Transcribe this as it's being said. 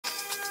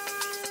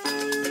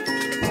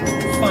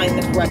find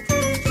the correct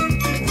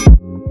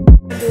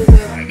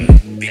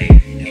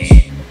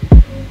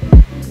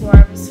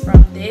forms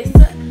from this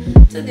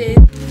to this.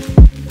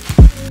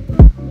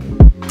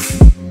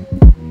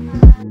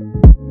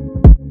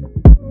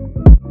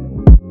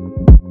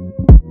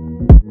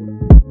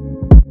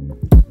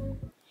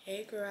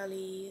 Hey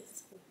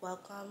girlies,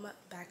 welcome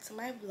back to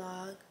my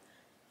vlog.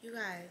 You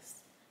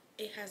guys,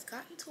 it has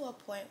gotten to a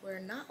point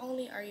where not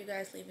only are you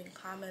guys leaving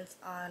comments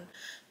on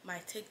my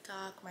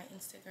TikTok, my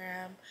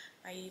Instagram,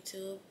 my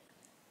YouTube,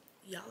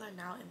 y'all are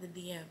now in the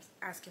DMs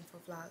asking for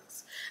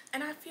vlogs.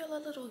 And I feel a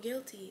little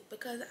guilty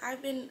because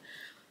I've been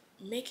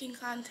making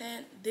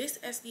content. This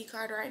SD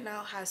card right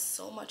now has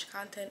so much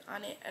content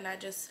on it and I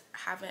just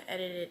haven't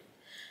edited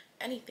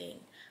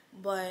anything.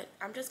 But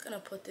I'm just gonna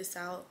put this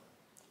out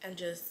and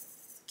just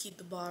keep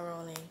the ball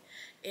rolling.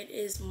 It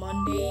is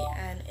Monday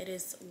and it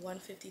is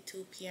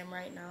 1:52 p.m.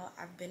 right now.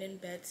 I've been in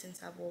bed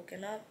since I've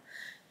woken up.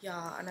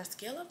 Y'all, on a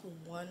scale of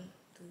 1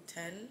 through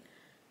 10,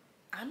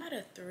 I'm at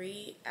a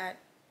 3 at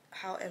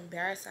how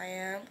embarrassed I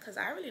am, because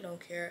I really don't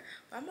care,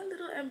 but I'm a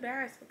little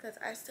embarrassed because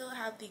I still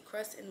have the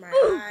crust in my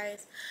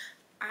eyes.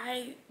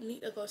 I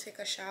need to go take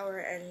a shower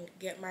and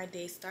get my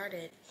day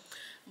started.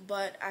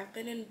 But I've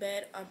been in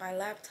bed on my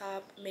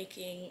laptop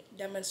making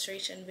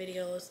demonstration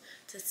videos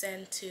to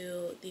send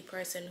to the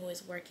person who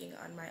is working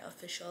on my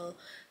official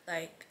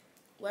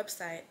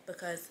website,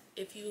 because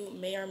if you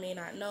may or may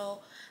not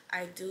know,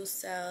 I do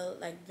sell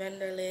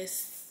vendor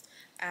lists,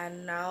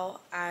 and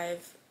now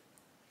I've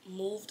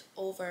moved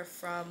over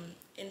from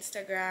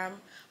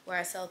Instagram, where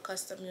I sell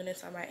custom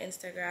units on my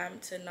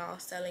Instagram, to now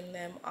selling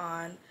them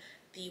on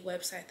the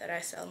website that I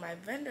sell my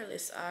vendor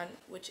list on,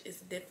 which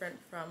is different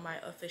from my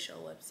official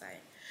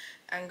website.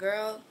 And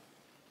girl,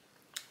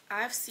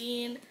 I've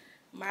seen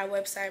my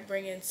website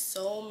bring in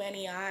so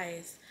many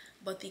eyes,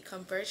 but the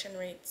conversion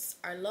rates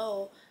are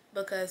low,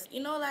 because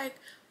you know, like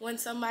when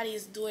somebody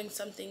is doing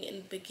something in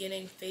the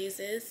beginning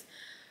phases,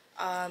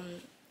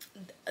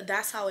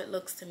 that's how it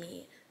looks to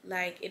me.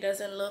 Like, it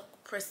doesn't look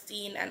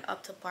pristine and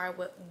up to par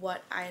with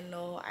what I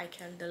know I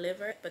can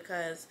deliver,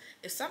 because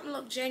if something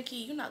look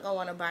janky, you're not gonna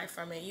want to buy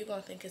from it. You're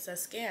gonna think it's a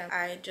scam.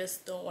 I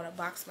just don't want to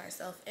box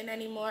myself in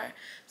anymore.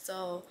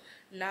 So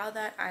now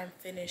that I'm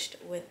finished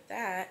with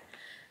that,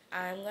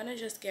 I'm gonna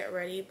just get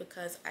ready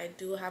because I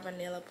do have a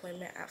nail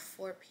appointment at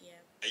 4 p.m.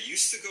 I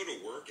used to go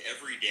to work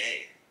every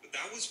day, but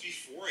that was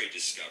before I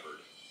discovered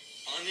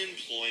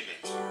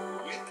unemployment.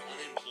 With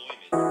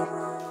unemployment.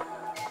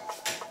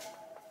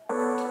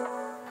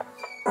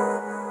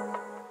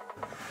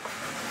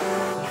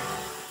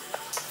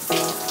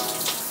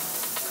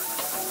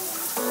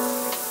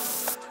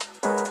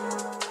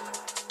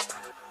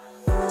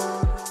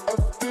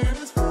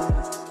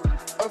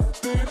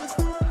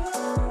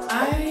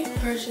 I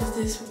purchased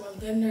this from a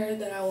vendor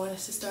that I wanted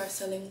to start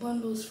selling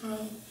bundles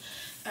from,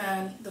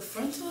 and the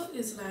frontal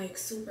is like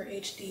super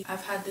HD.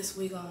 I've had this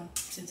wig on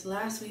since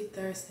last week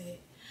Thursday,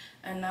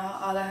 and now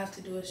all I have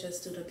to do is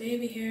just do the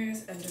baby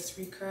hairs and just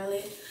recurl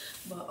it.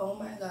 But oh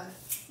my god,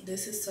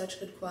 this is such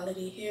good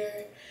quality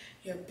hair.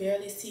 You're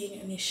barely seeing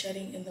any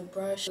shedding in the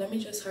brush. Let me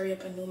just hurry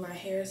up and do my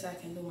hair so I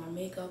can do my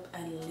makeup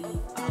and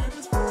leave out.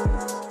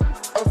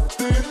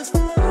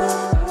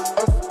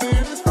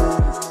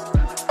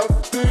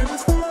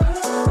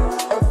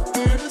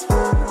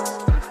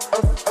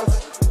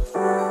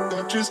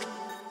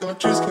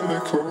 Just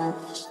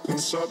chemicals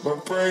inside my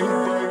brain.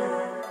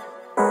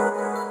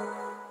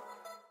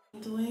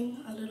 I'm doing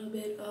a little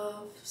bit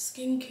of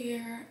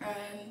skincare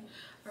and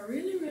a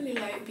really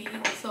light beat.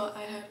 So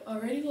I have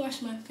already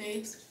washed my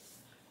face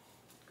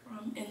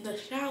in the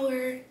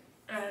shower,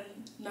 and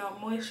now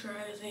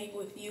moisturizing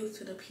with Youth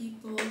to the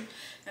People.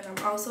 And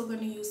I'm also going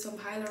to use some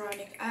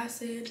hyaluronic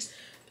acid.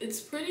 It's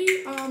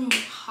pretty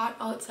hot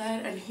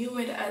outside and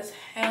humid as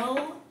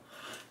hell.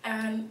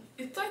 And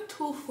it's like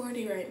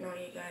 2:40 right now,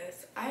 you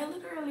guys. I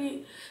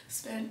literally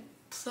spent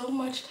so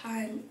much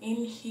time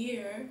in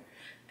here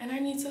and I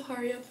need to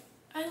hurry up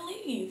and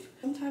leave.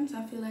 Sometimes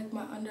I feel like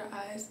my under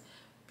eyes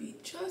be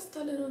just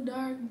a little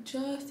dark,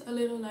 just a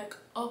little like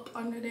up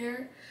under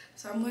there.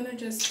 So I'm gonna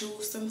just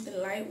do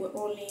something light with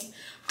only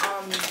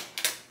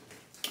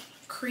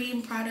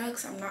cream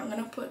products. I'm not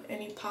gonna put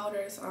any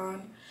powders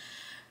on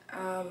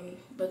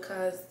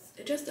because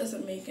it just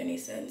doesn't make any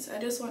sense. I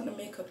just want the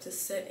makeup to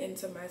set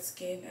into my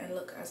skin and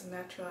look as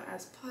natural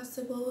as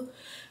possible.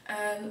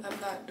 And I'm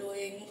not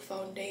doing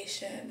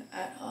foundation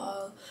at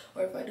all,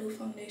 or if I do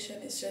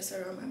foundation, it's just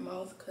around my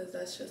mouth because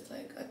that's just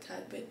like a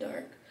tad bit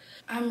dark.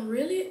 I'm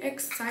really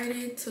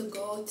excited to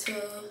go to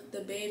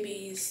the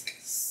baby's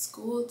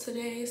school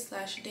today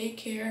slash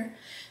daycare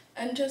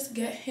and just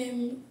get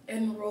him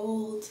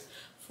enrolled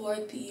for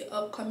the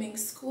upcoming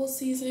school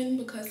season,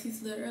 because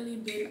he's literally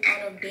been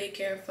out of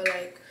daycare for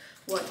like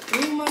what,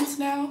 3 months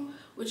now,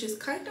 which is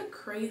kind of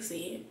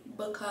crazy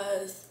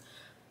because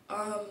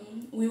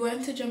we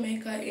went to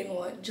Jamaica in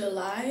what,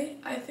 July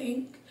I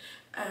think,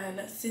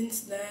 and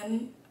since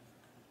then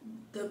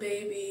the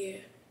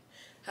baby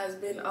has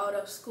been out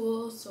of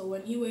school, so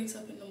when he wakes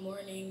up in the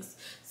mornings,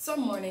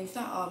 some mornings,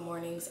 not all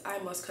mornings, I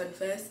must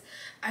confess,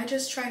 I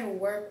just try to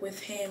work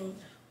with him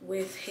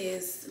with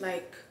his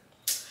like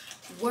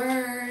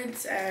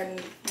words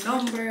and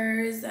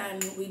numbers,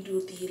 and we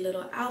do the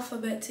little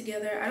alphabet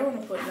together. I don't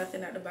want to put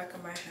nothing at the back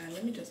of my hand,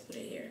 let me just put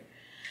it here.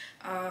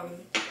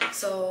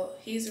 So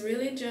he's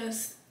really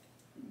just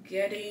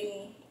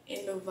getting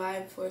in the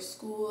vibe for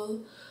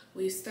school.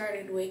 We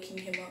started waking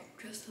him up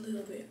just a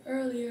little bit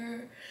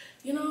earlier,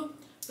 you know,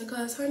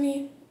 because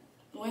honey,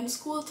 when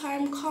school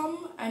time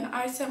come and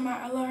I set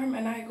my alarm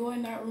and I go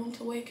in that room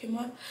to wake him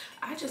up,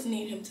 I just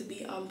need him to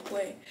be on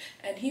point.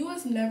 And he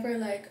was never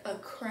like a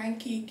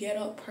cranky get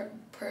up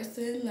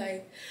person.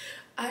 Like,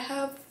 I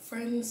have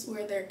friends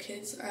where their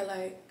kids are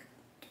like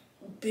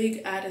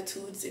big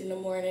attitudes in the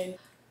morning.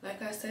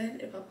 Like I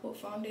said, if I put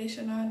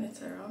foundation on,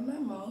 it's around my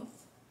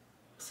mouth.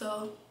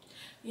 So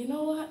you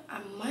know what, I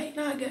might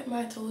not get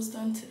my toes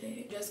done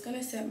today. I'm just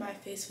gonna set my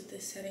face with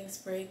this setting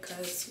spray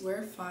because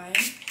we're fine.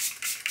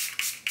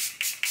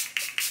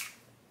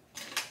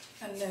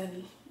 And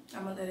then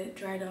I'm gonna let it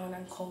dry down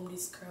and comb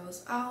these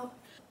curls out.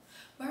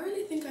 But I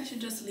really think I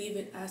should just leave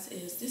it as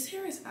is. This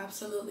hair is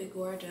absolutely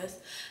gorgeous,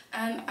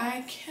 and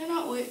I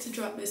cannot wait to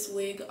drop this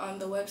wig on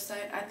the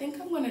website. I think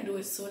I'm gonna do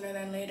it sooner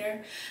than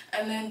later.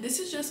 And then this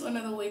is just one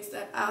of the wigs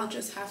that I'll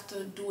just have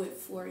to do it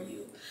for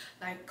you,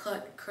 like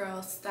cut,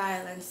 curl,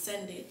 style, and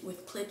send it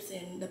with clips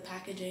in the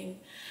packaging,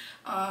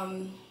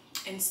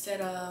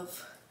 instead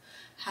of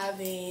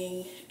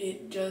having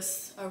it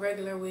just a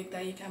regular wig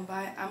that you can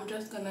buy. I'm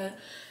just gonna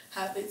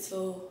have it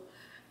so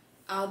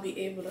I'll be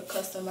able to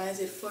customize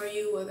it for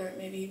you, whether it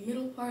may be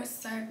middle part,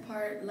 side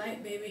part,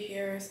 light baby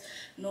hairs,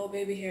 no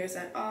baby hairs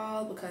at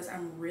all, because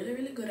I'm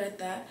really good at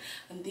that.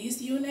 And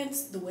these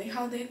units, the way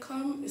how they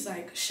come is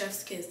like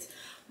chef's kiss.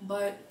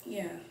 But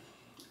yeah,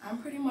 I'm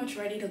pretty much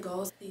ready to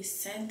go. The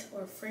scent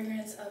or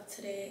fragrance of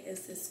today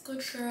is this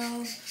Good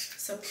Girl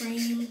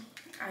Supreme.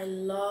 I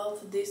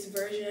love this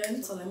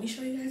version. So let me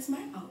show you guys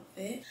my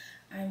outfit.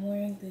 I'm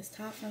wearing this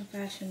top from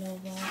Fashion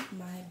Nova.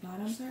 My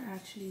bottoms are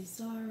actually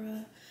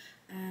Zara.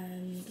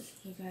 And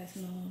you guys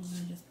know I'm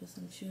gonna just put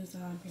some shoes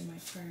on, bring my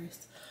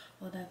purse,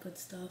 all that good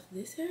stuff.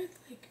 This hair is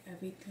like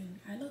everything.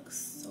 I look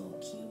so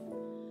cute.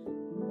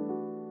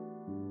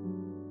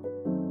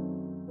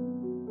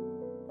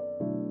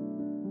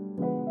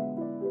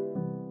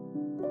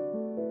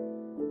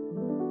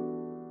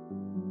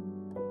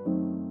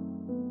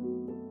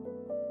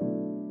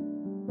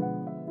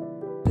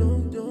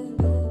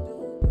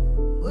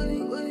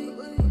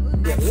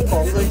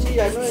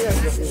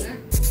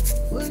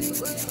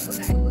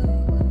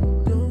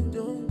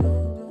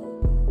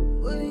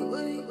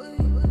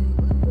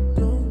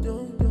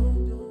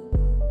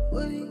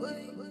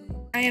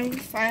 I am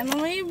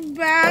finally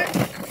back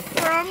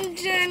from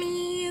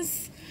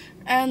Jenny's,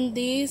 and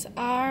these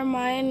are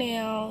my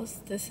nails.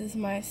 This is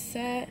my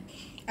set.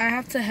 I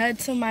have to head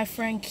to my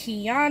friend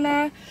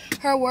Kiana,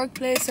 her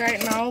workplace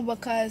right now,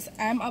 because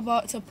I'm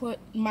about to put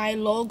my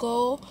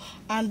logo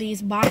on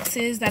these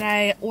boxes that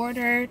I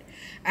ordered.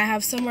 I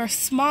have some are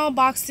small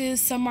boxes,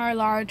 some are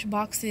large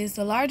boxes.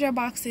 The larger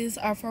boxes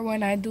are for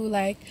when I do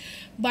like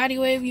body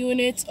wave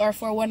units or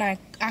for when I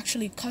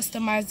actually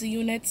customize the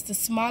units. The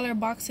smaller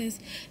boxes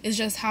is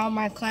just how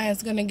my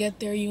client's gonna get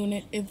their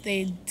unit if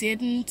they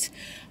didn't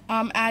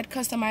add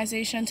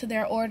customization to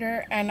their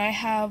order. And I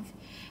have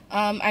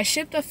I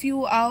shipped a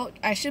few out.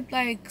 I shipped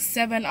like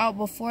 7 out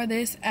before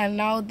this, and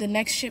now the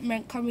next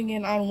shipment coming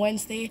in on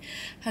Wednesday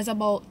has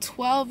about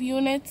 12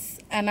 units,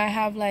 and I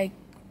have like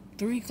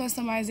 3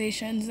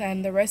 customizations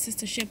and the rest is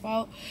to ship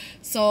out.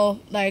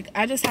 So like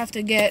I just have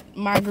to get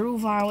my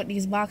groove on with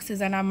these boxes,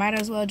 and I might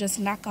as well just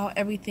knock out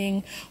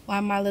everything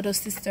while my little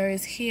sister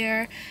is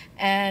here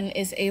and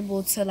is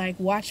able to like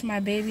watch my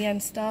baby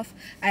and stuff.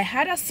 I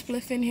had a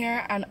spliff in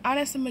here, and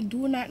honestly I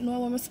do not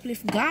know where my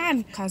spliff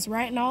gone, because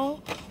right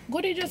now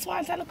Goody just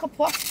wants a little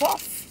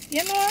puff,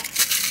 you know.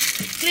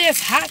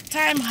 Place hot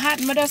time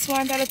hot. I just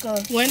want a little.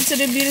 Went to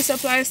the beauty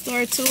supply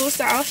store too,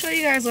 so I'll show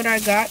you guys what I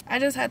got. I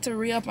just had to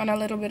re-up on a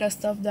little bit of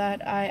stuff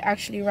that I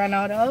actually ran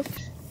out of.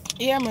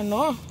 Yeah, I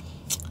know.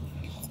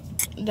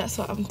 That's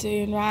what I'm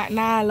doing right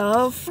now,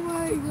 love. Oh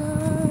my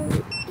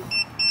god.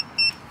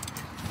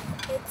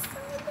 It's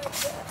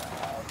so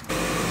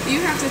good.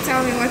 You have to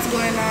tell me what's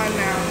going on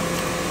now.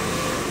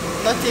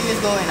 Nothing is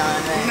going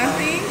on right now.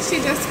 Nothing? She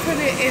just put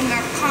it in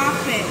the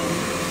coffin.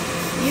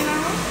 You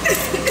know?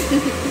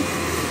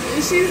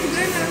 She's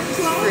gonna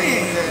clone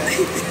it.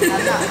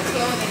 I'm not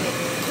cloning it.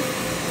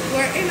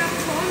 We're in a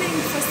cloning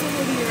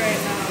facility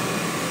right now.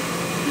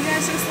 You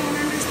guys just don't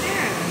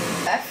understand.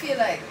 I feel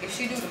like if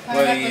she do the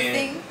pineapple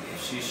thing,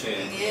 she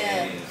should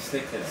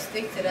stick to that.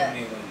 Stick to that.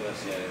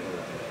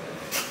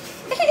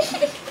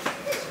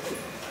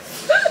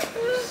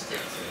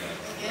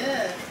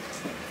 Yeah.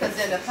 Because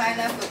then the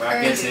pineapple curly.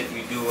 I guess if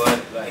you do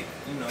what, like,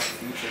 you know,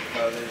 future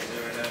colors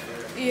or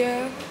whatever.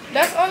 Yeah.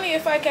 That's only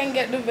if I can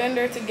get the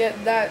vendor to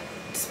get that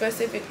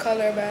specific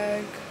color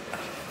bag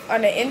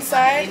on the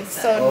inside,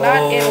 so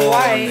not in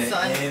white. So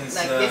on,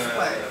 like this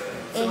part.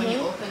 So when you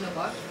open the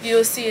box,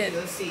 you'll see it.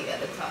 you'll see it at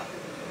the top.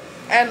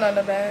 And on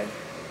the bag.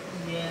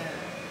 Yeah.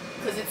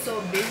 Because it's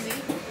so busy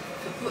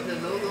to put the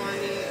logo on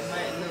there, it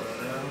might look.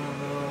 I don't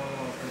know.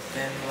 But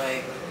then,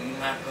 like, you're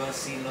not going to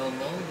see no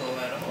logo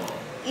at all.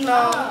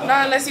 No,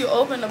 not unless you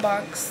open the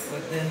box.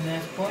 But then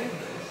that's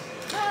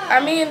pointless. I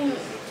mean,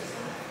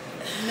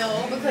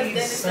 No, because then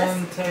it's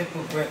some type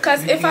of...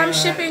 because if I'm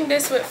shipping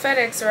this with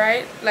FedEx,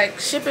 right? Like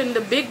shipping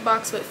the big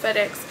box with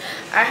FedEx,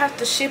 I have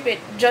to ship it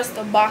just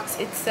the box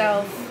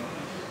itself,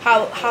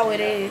 how it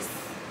is.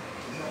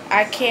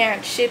 I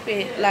can't ship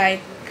it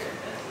like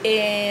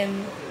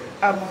in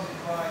a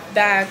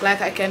bag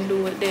like I can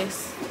do with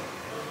this.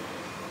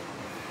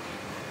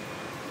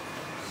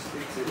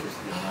 Stick to this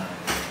design.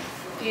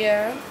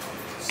 Yeah.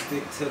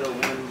 Stick to the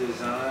one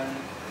design.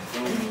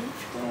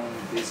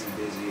 Don't busy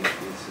at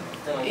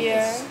this.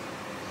 Yeah.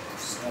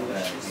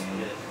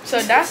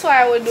 So that's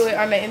why I would do it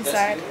on the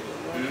inside.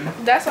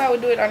 That's why I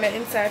would do it on the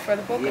inside for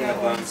the coconut Yeah,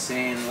 but one. I'm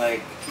saying,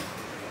 like,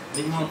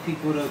 you want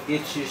people to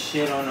get your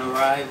shit on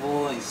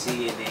arrival and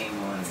see your name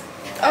on it.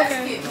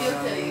 Okay. He'll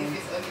tell you if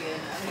it's ugly or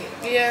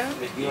not. Yeah.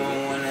 But you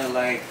don't want to,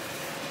 like,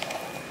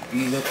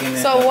 be looking at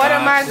So the what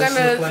box. am I This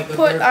gonna look like a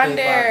put on birthday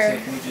there?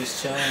 box if we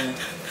just chilling.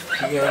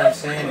 You get what I'm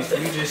saying? If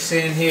you just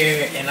sitting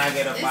here and I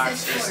get a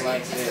box just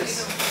like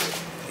this,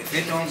 if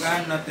it don't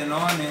got nothing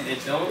on it,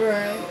 it don't.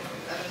 Right.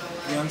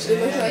 You know what I'm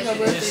saying? looks like a It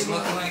birthday just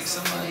look box. like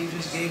somebody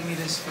just gave me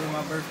this for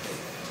my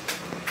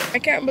birthday. I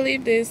can't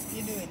believe this.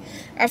 You're doing it.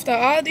 After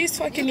all these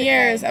fucking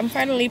years, I'm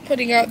finally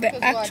putting out the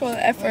Because actual watch,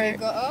 effort.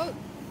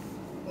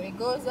 When it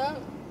goes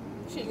out,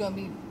 shit's gonna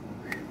be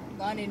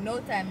gone in no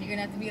time. You're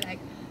gonna have to be like,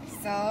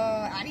 so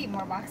I need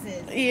more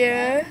boxes.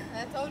 Yeah.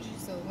 I told you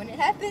so. When it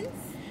happens,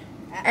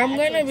 I'm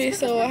gonna be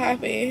so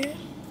happy.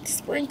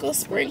 Sprinkle,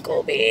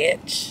 sprinkle,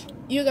 bitch.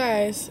 You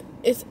guys,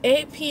 it's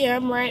 8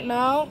 p.m. right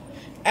now,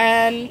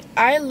 and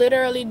I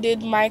literally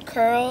did my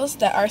curls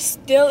that are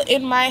still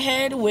in my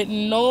head with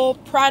no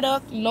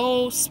product,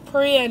 no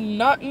spray, and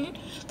nothing.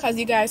 Cause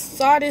you guys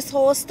saw this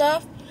whole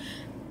stuff.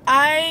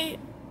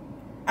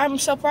 I'm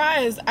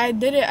surprised. I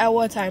did it at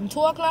what time? 2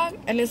 o'clock,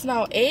 and it's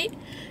now 8,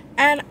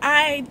 and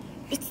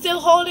it's still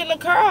holding the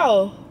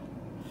curl.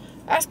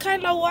 That's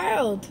kind of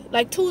wild.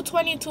 Like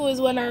 2:22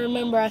 is when I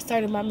remember I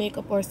started my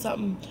makeup or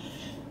something.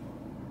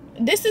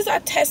 This is a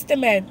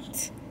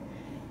testament.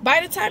 By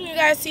the time you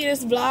guys see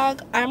this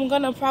vlog, I'm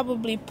gonna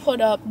probably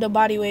put up the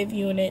body wave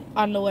unit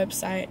on the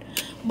website.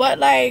 But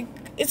like,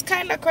 it's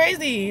kind of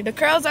crazy. The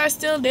curls are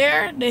still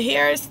there. The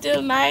hair is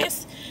still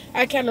nice.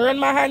 I can run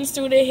my hands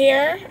through the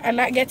hair and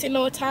not getting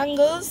no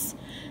tangles.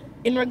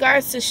 In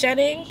regards to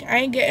shedding, I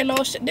ain't getting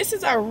no this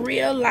is a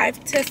real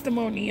life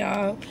testimony,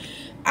 y'all.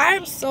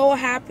 I'm so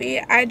happy.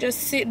 I just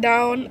sit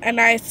down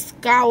and I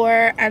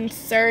scour and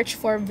search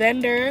for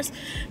vendors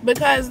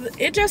because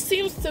it just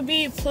seems to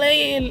be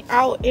playing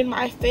out in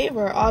my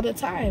favor all the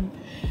time.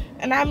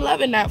 And I'm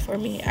loving that for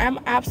me. I'm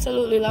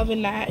absolutely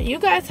loving that. You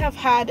guys have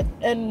had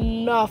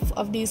enough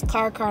of these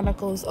car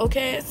chronicles,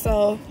 okay?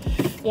 So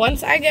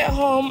once I get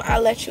home,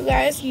 I'll let you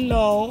guys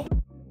know.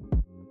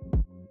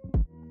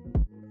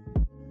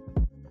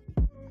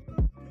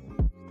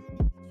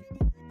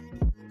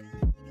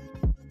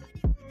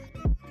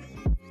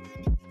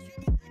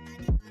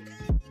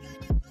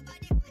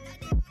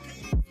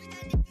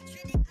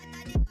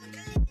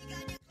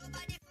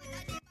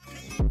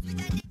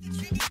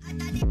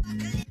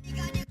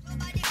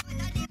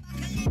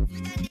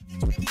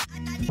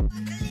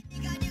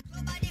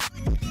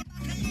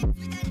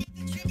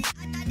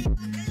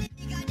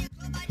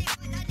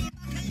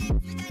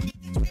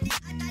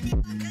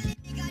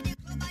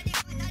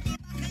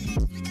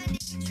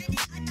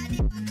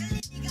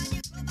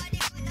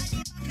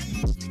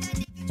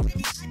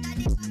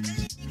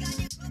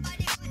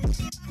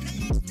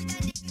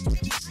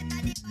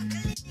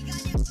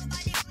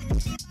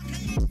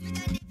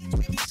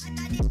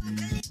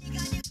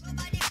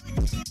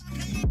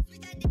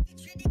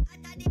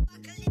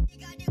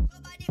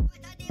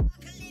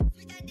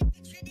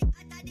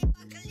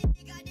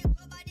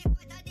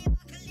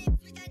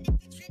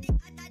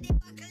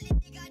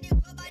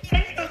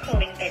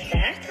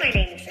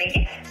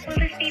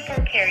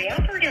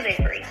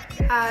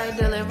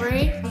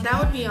 Delivery. That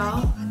would be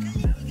all.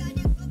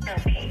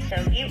 Okay,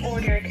 so you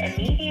ordered a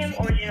medium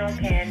original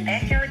pan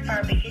backyard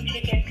barbecue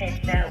chicken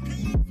pizza.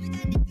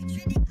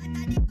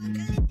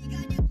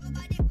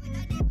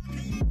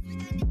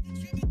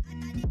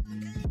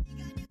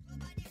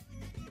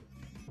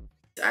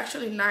 It's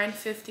actually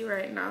 9:50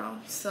 right now,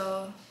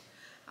 so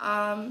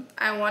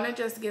I want to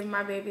just give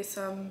my baby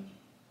some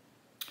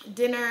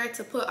dinner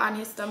to put on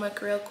his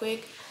stomach real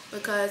quick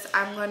because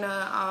I'm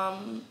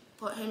gonna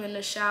put him in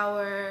the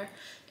shower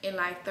in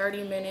like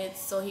 30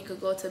 minutes so he could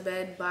go to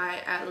bed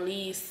by at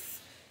least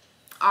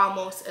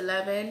almost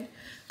 11.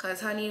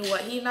 Because honey,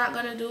 what he's not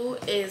gonna do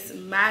is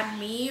mad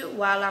me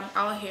while I'm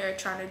out here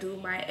trying to do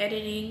my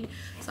editing.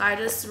 So I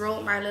just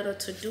wrote my little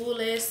to-do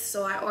list.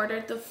 So I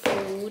ordered the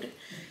food,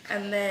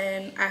 and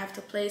then I have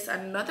to place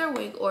another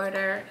wig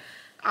order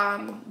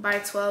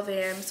by 12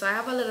 a.m. so I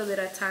have a little bit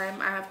of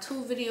time. I have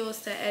 2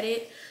 videos to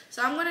edit,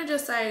 so I'm gonna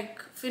just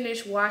like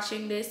finish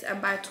watching this,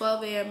 and by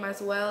 12 a.m.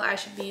 as well I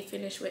should be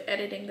finished with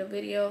editing the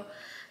video.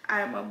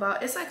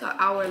 It's like an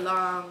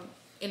hour-long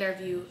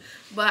interview,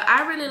 but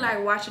I really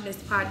like watching this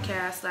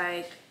podcast.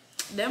 Like,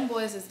 them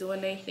boys is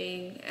doing their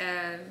thing,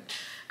 and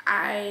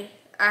I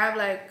have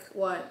like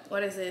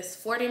what is this,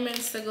 40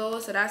 minutes to go,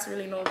 so that's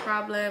really no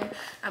problem.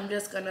 I'm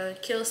just gonna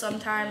kill some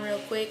time real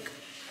quick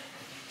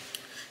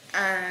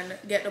and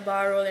get the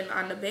ball rolling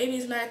on the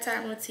baby's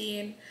nighttime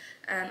routine,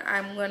 and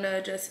I'm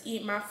gonna just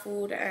eat my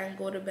food and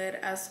go to bed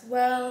as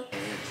well.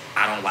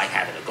 I don't like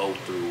having to go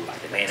through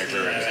like the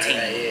manager and the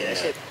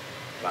team.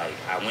 Like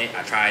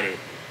I tried it.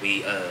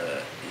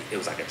 It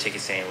was like a chicken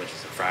sandwich and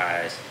some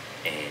fries,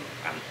 and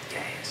I'm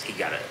gassed. He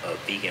got a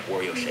vegan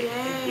Oreo shake.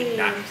 He would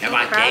not. If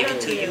I gave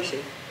it to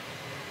you.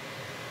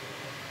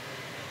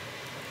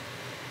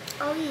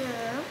 Oh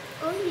yeah,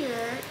 oh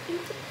yeah,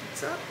 eat the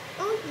pizza.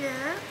 Oh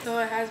yeah. So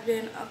it has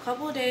been a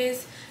couple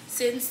days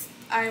since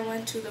I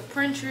went to the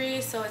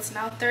printery. So it's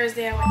now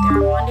Thursday. I went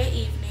there on Monday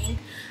evening,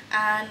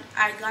 and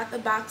I got the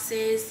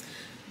boxes,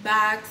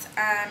 bags,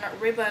 and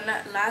ribbon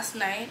last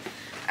night.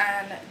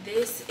 And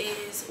this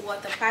is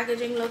what the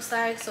packaging looks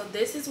like. So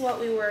this is what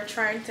we were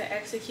trying to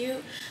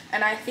execute,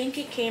 and I think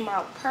it came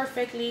out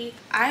perfectly.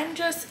 I'm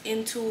just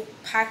into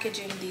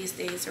packaging these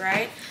days,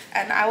 right?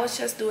 And I was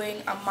just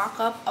doing a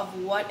mock-up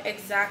of what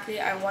exactly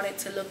I want it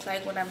to look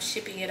like when I'm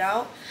shipping it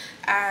out,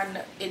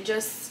 and it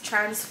just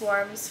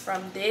transforms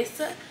from this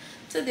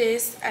to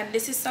this, and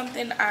this is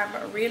something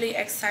I'm really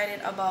excited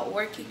about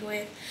working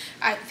with.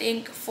 I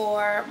think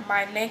for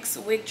my next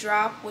wig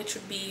drop, which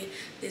would be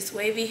this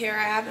wavy hair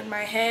I have in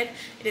my head,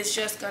 it is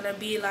just gonna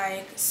be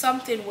like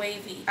something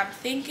wavy. I'm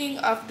thinking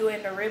of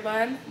doing the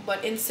ribbon,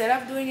 but instead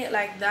of doing it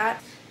like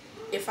that,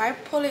 if I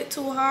pull it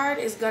too hard,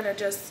 it's gonna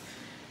just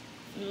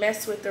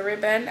mess with the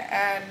ribbon,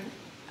 and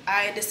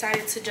I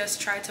decided to just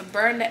try to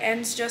burn the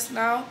ends just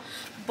now.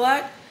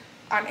 But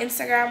on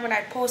Instagram, when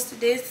I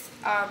posted this,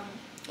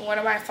 one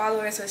of my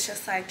followers was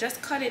just like,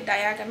 just cut it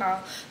diagonal.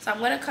 So I'm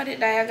gonna cut it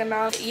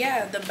diagonal.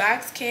 Yeah, the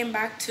bags came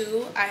back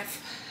too.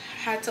 I've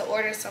had to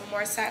order some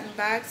more satin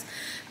bags.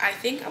 I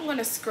think I'm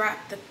gonna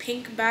scrap the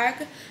pink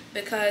bag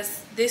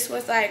because this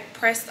was like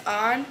pressed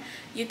on.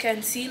 You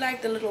can see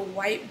like the little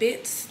white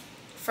bits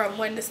from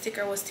when the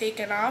sticker was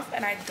taken off,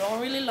 and I don't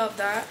really love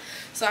that.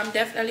 So I'm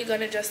definitely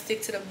gonna just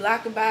stick to the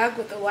black bag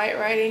with the white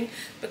writing,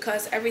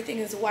 because everything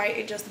is white.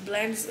 It just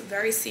blends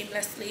very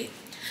seamlessly.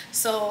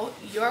 So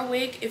your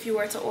wig, if you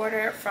were to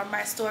order from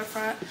my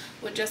storefront,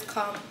 would just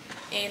come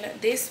in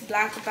this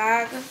black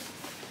bag,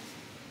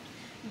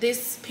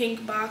 this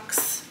pink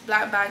box,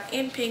 black bag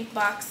in pink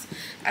box,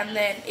 and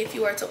then if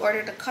you were to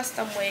order the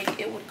custom wig,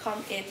 it would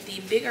come in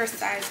the bigger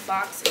size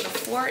box, in a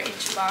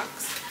 4-inch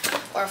box,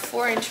 or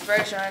 4-inch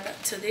version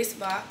to this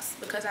box,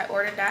 because I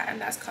ordered that, and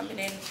that's coming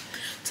in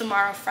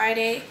tomorrow,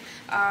 Friday.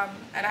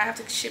 And I have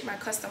to ship my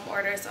custom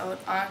orders out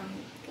on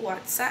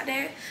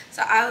Saturday,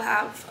 so I'll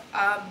have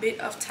a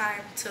bit of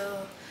time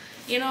to,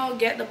 you know,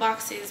 get the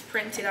boxes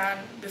printed on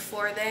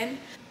before then.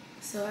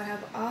 So I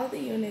have all the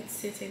units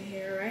sitting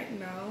here right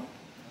now.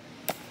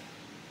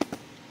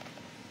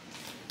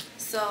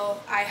 So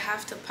I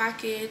have to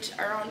package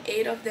around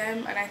 8 of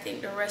them, and I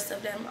think the rest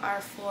of them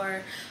are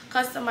for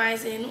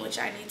customizing, which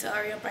I need to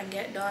hurry up and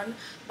get done.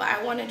 But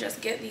I want to just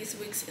get these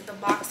wigs in the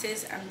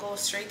boxes and go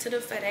straight to the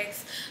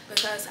FedEx,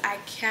 because I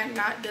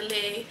cannot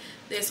delay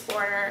this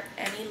order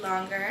any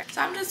longer.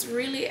 So I'm just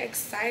really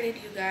excited,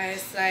 you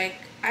guys. Like,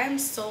 I am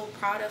so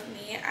proud of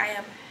me. I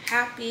am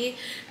happy,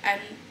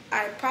 and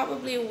I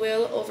probably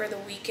will over the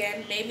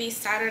weekend, maybe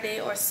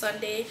Saturday or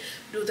Sunday,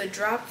 do the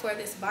drop for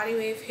this body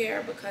wave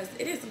hair, because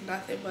it is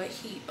nothing but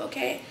heat,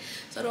 okay?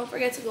 So don't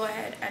forget to go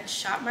ahead and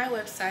shop my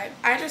website.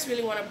 I just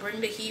really want to bring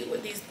the heat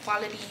with these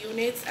quality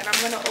units, and I'm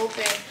going to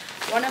open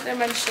one of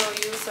them and show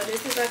you. So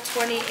this is a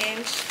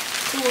 20-inch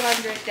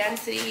 200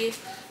 density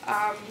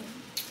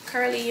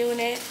curly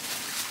unit.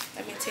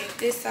 Let me take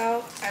this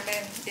out, and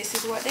then this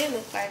is what they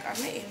look like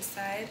on the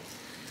inside.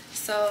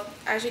 So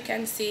as you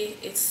can see,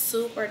 it's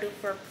super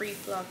duper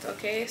pre-plucked,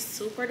 okay?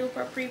 Super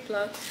duper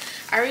pre-plucked.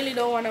 I really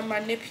don't want to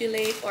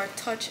manipulate or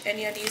touch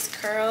any of these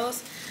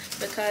curls,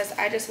 because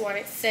I just want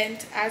it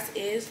sent as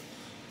is.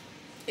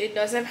 It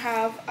doesn't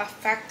have a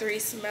factory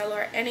smell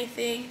or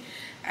anything,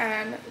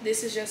 and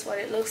this is just what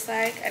it looks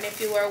like. And if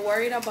you were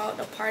worried about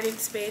the parting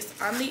space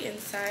on the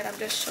inside, I'm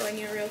just showing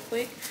you real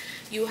quick.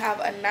 You have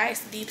a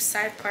nice deep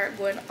side part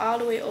going all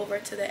the way over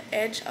to the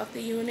edge of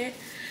the unit.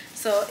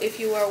 So if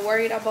you were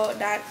worried about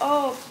that,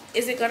 oh,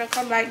 is it gonna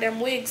come like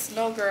them wigs?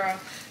 No, girl,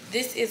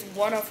 this is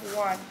one of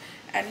one.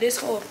 And this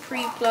whole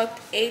pre-plucked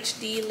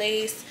HD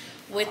lace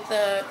with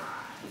the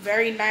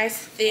very nice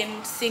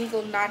thin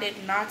single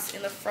knotted knots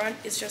in the front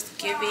is just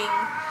giving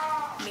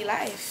me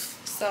life.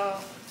 So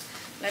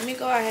let me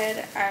go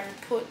ahead and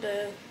put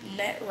the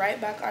net right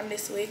back on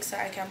this wig so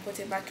I can put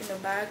it back in the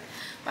bag.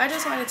 But I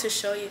just wanted to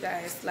show you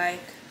guys,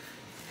 like,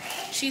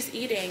 she's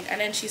eating,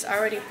 and then she's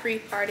already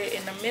pre-parted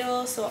in the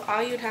middle. So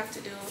all you'd have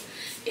to do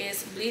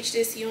is bleach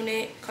this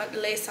unit, cut the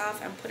lace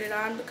off, and put it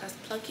on, because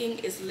plucking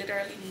is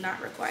literally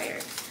not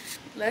required.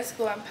 Let's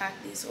go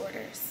unpack these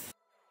orders.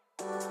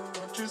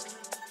 Not just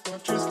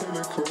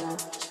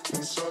chemicals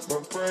inside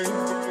my brain.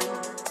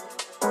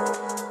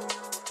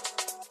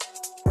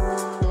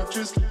 Not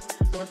just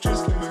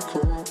chemicals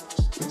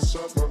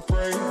inside my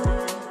brain.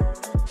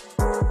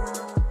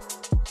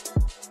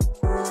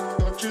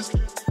 Not just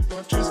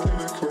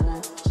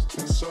chemicals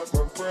inside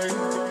my brain.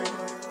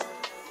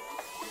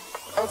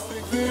 I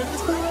think that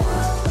it's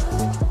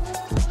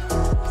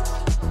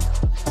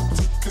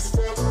take a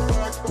step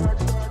back.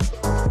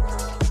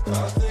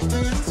 I think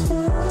that it's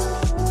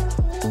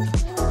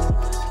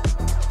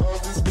I've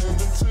been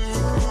spending too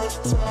much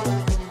time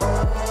in my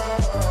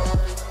mind.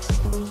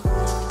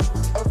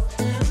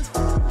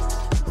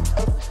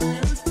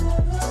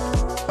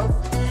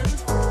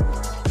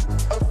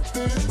 I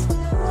feel it.